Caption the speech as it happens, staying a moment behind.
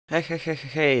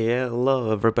Hey,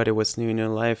 hello everybody, what's new in your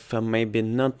life? Maybe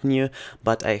not new,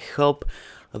 but I hope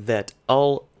that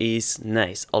all is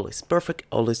nice, all is perfect,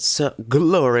 all is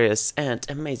glorious and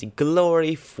amazing.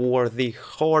 Glory for the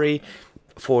Hori,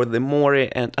 for the Mori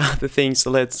and other things.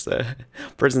 Let's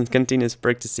present continuous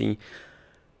practicing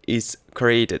is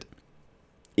created,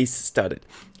 is started.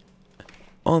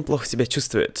 Он плохо себя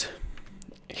чувствует.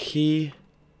 He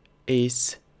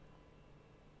is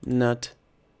not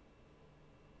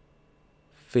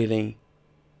feeling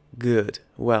good,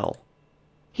 well.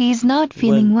 He's not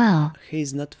feeling well.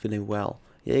 He's not feeling well.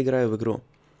 Я играю в игру.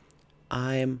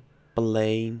 I'm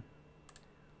playing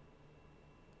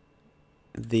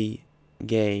the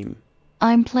game.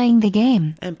 I'm playing the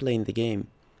game. I'm playing the game.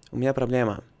 У меня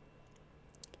проблема.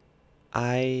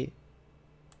 I'm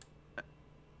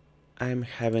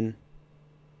having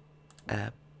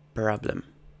a problem.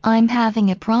 I'm having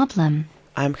a problem.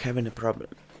 I'm having a problem.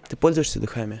 Ты пользуешься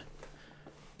духами?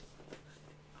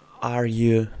 Are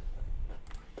you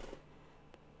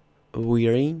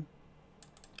wearing?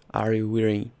 Are you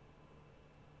wearing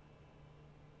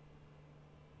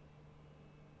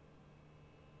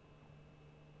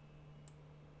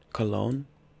cologne?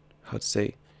 How to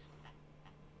say?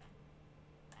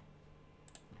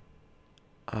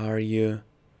 Are you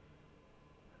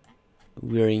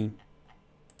wearing?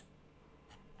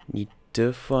 Need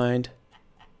to find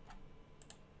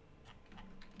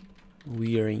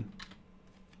wearing.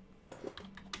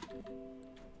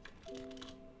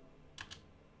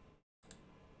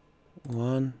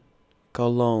 One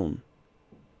cologne.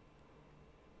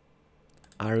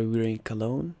 Are you wearing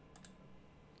cologne?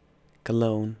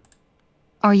 Cologne.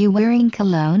 Are you wearing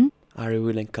cologne? Are you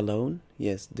wearing cologne?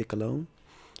 Yes, the cologne.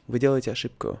 Вы делаете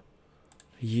ошибку.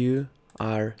 You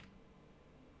are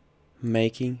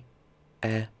making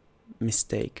a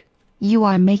mistake. You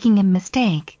are making a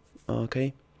mistake.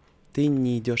 Okay. Ты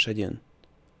не идешь один.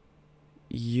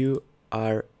 You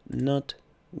are not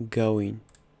going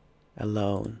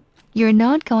alone. You're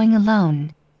not going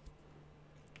alone.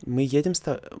 Мы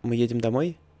едем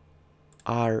домой?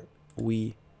 Are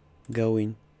we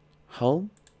going home?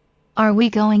 Are we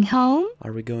going home?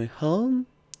 Are we going home?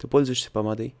 Ты пользуешься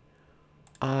помадой?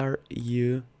 Are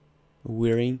you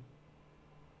wearing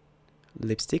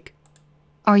lipstick?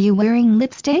 Are you wearing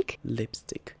lipstick?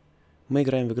 Lipstick. Мы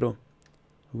играем в игру.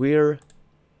 We're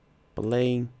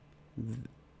playing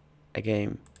a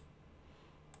game.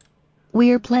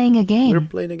 We're playing a game. We're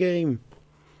playing a game.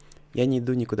 Я не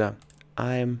иду никуда.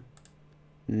 I'm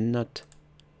not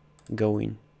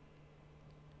going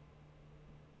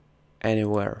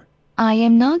anywhere. I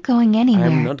am not going anywhere.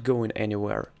 I'm not going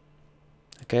anywhere.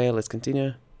 Okay, let's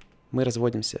continue. Мы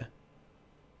разводимся.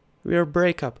 We're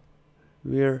break up.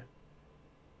 We're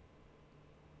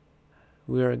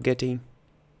getting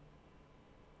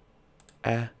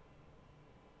a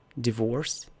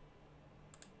divorce.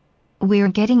 We're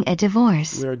getting a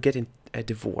divorce. We're getting a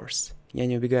divorce. Я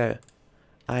не убегаю.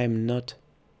 I'm not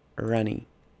running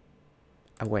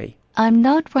away. I'm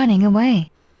not running away.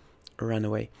 Run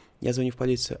away. Я звоню в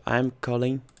полицию. I'm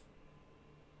calling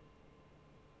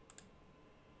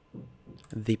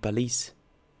the police.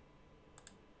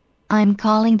 I'm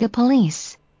calling the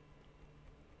police.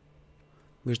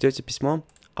 Вы ждете письмо?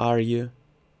 Are you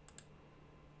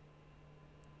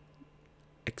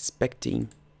expecting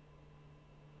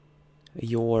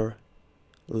your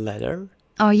letter?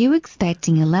 Are you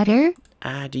expecting a letter?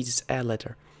 Jesus, a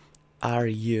letter. Are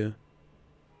you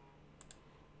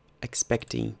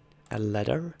expecting a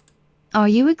letter? Are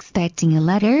you expecting a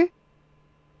letter?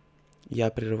 Я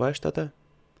прерываю что-то?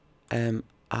 Am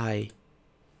I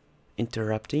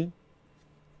interrupting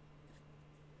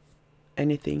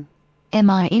anything? Am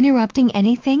I interrupting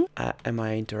anything? Am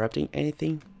I interrupting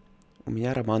anything? У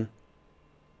меня роман.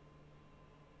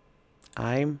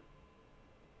 I'm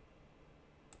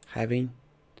having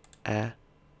a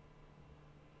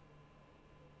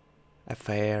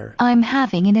affair. I'm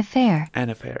having an affair. An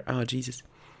affair. Oh, Jesus.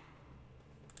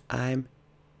 I'm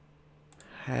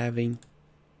having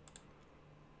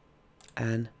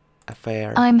an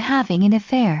affair. I'm having an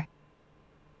affair.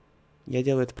 Я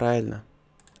делаю это правильно.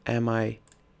 Am I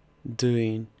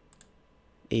doing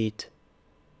it?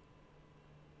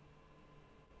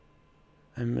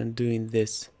 I'm doing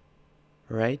this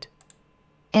right?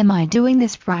 Am I doing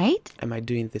this right? Am I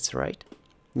doing this right?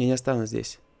 Я не останусь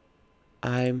здесь.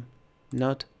 I'm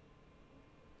not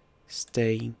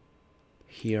staying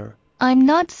here. I'm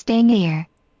not staying here.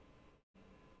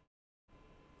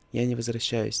 Я не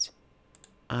возвращаюсь.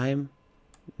 I'm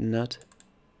not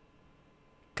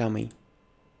coming.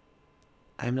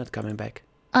 I'm not coming back.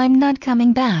 I'm not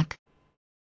coming back.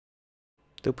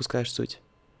 Ты упускаешь суть.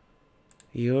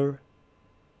 You're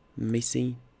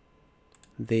missing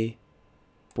the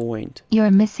point.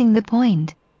 You're missing the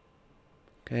point.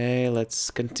 Okay,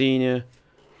 let's continue.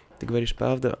 Ты говоришь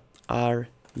правду. Are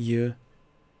you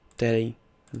telling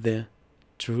the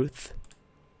truth?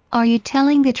 Are you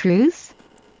telling the truth?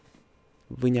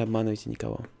 Вы не обманываете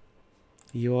никого.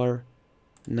 You're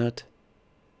not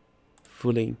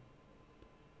fooling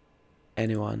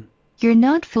anyone. You're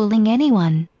not fooling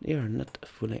anyone. You're not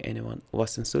fooling anyone. У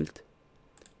вас инсульт?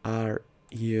 Are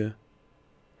you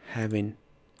having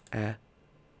a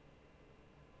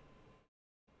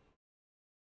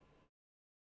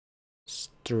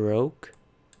stroke?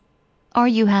 Are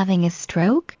you having a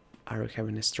stroke? Are you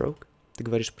having a stroke? Ты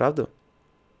говоришь правду?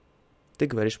 Ты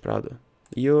говоришь правду.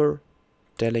 You're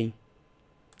telling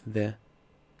the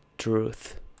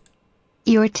truth.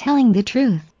 You're telling the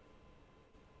truth.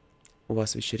 У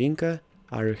вас вечеринка?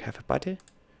 Are you have a party?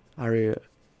 Are you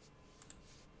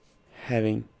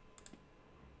having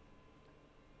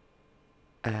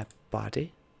a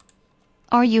party?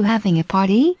 Are you having a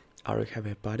party? Are you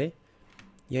having a party?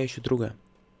 Я ищу друга.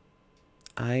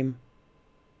 I'm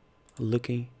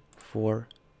looking for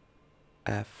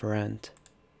a friend.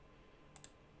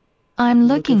 I'm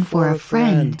looking for a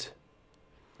friend.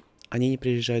 Они не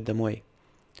приезжают домой.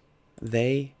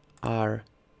 They are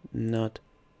not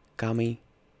coming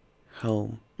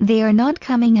home. They are not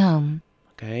coming home.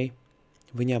 Okay?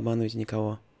 Вы не обманываете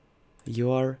никого. You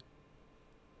are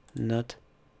not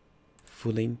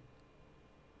fooling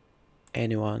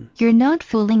anyone. You're not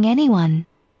fooling anyone.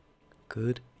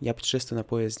 Good. Я путешествую на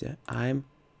поезде. I'm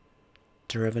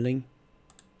traveling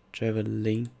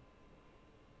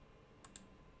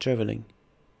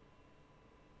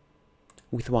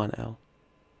with one L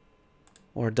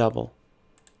or double.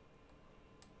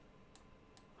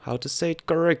 How to say it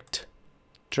correct?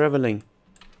 Traveling.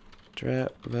 I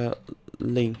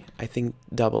think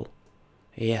double.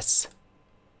 Yes.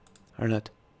 Or not?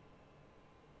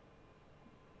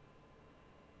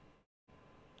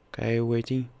 Okay,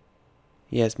 waiting.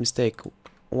 Yes, mistake.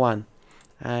 One.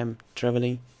 I'm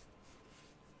traveling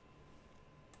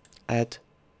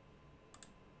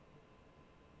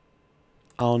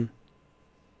on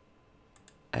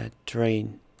a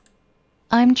train.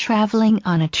 I'm traveling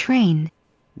on a train.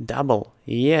 Double.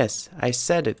 Yes, I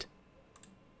said it.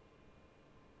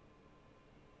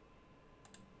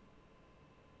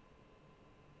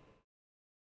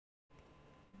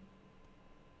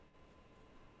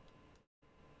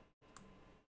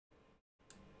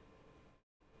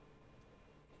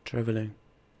 Traveling.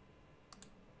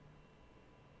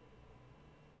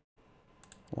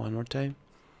 One more time.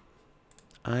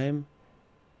 I'm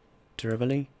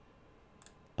traveling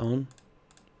on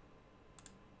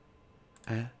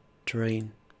a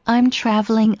train. I'm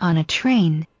traveling on a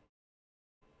train.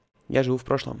 Я живу в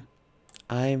прошлом.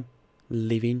 I'm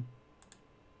living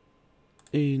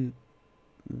in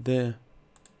the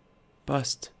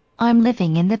past. I'm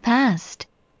living in the past.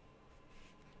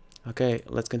 Okay,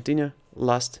 let's continue.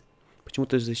 Last. Почему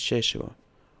ты защищаешь его?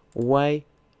 Why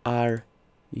are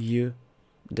you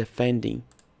defending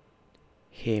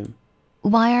him?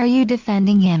 Why are you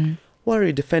defending him? Why are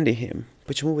you defending him?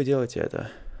 Почему вы делаете это?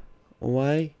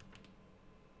 Why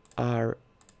are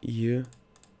you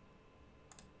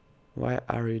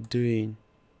doing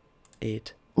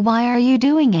it? Why are you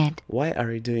doing it? Why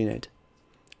are you doing it?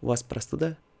 У вас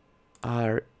простуда?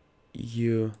 Are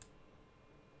you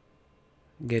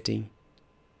getting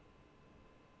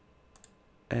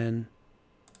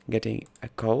a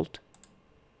cold?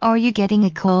 Are you getting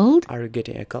a cold? Are you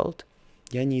getting a cold?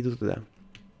 Я не иду туда.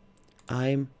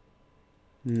 I'm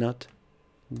not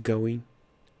going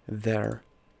there.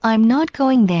 I'm not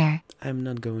going there. I'm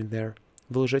not going there.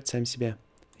 Вы лжете сам себе.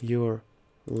 You're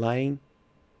lying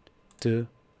to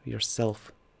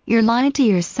yourself. You're lying to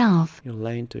yourself. You're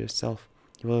lying to yourself.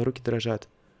 Его руки дрожат.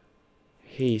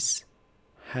 His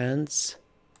hands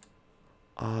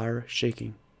are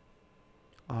shaking.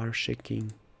 Are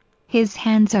shaking. His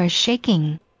hands are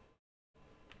shaking.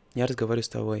 Я разговариваю с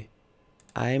тобой.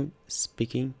 I'm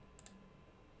speaking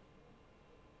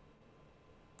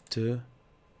to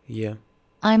you.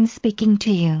 I'm speaking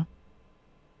to you.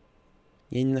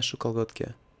 Я не ношу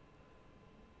колготки.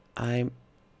 I'm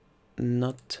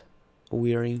not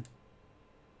wearing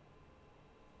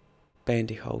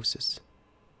pantyhouses.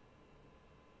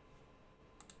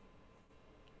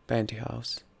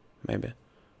 Pantyhouse, maybe.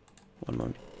 One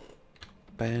more.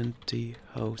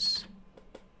 Pantyhose.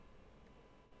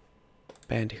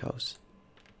 Pantyhose.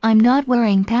 I'm not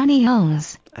wearing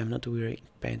pantyhose. I'm not wearing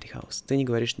pantyhose. Ты не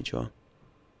говоришь ничего.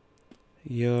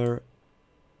 You're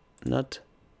not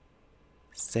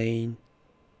saying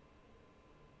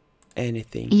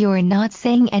anything. You're not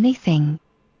saying anything.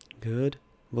 Good.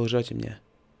 Вы лжете мне.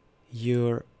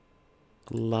 You're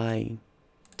lying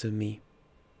to me.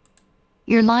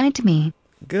 You're lying to me.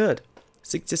 Good.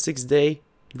 66 day,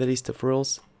 the list of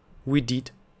rules. We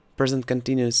did. Present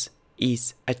continuous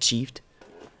is achieved,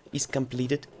 is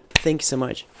completed. Thank you so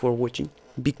much for watching.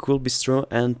 Be cool, be strong,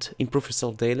 and improve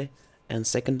yourself daily. And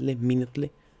secondly,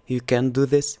 minutely, you can do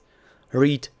this.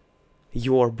 Read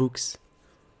your books.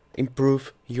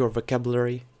 Improve your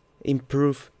vocabulary.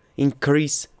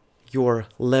 Increase your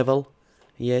level.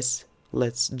 Yes,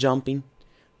 let's jump in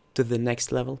to the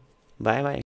next level. Bye bye.